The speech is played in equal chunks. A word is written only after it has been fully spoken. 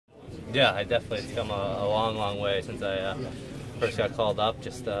Yeah, I definitely, it's come a long, long way since I first got called up.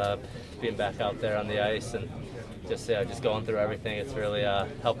 Just being back out there on the ice and just going through everything. It's really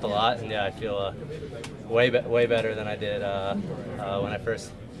helped a lot, and yeah, I feel way better than I did when I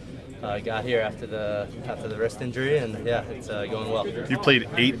first got here after the wrist injury, and yeah, it's going well. You've played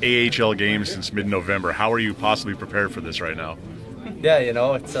 8 AHL games since mid-November. How are you possibly prepared for this right now? Yeah, you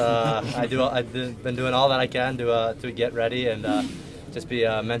know, it's I've been doing all that I can to get ready and just be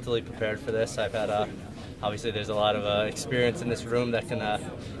mentally prepared for this. I've had obviously there's a lot of experience in this room that can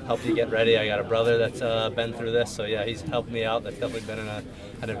help you get ready. I got a brother that's been through this, so yeah, he's helped me out. That's definitely been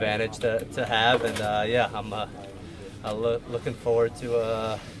an advantage to have, and yeah, I'm looking forward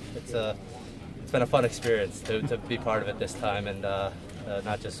to. It's been a fun experience to be part of it this time, and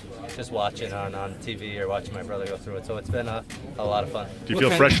not just watching on TV or watching my brother go through it. So it's been a lot of fun. Do you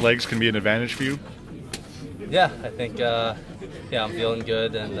feel fresh legs can be an advantage for you? Yeah, I think yeah, I'm feeling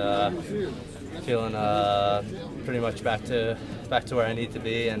good and feeling pretty much back to where I need to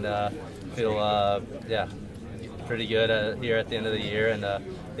be, and feel yeah, pretty good here at the end of the year, and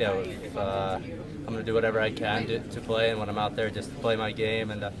yeah, I'm gonna do whatever I can to play, and when I'm out there, just play my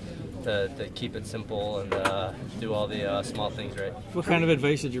game and to keep it simple and do all the small things right. What kind of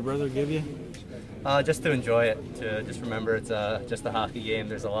advice did your brother give you? Just to enjoy it, to just remember it's just a hockey game.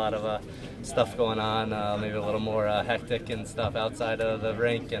 There's a lot of stuff going on, maybe a little more hectic and stuff outside of the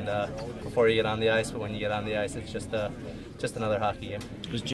rink and before you get on the ice, but when you get on the ice, it's just another hockey game.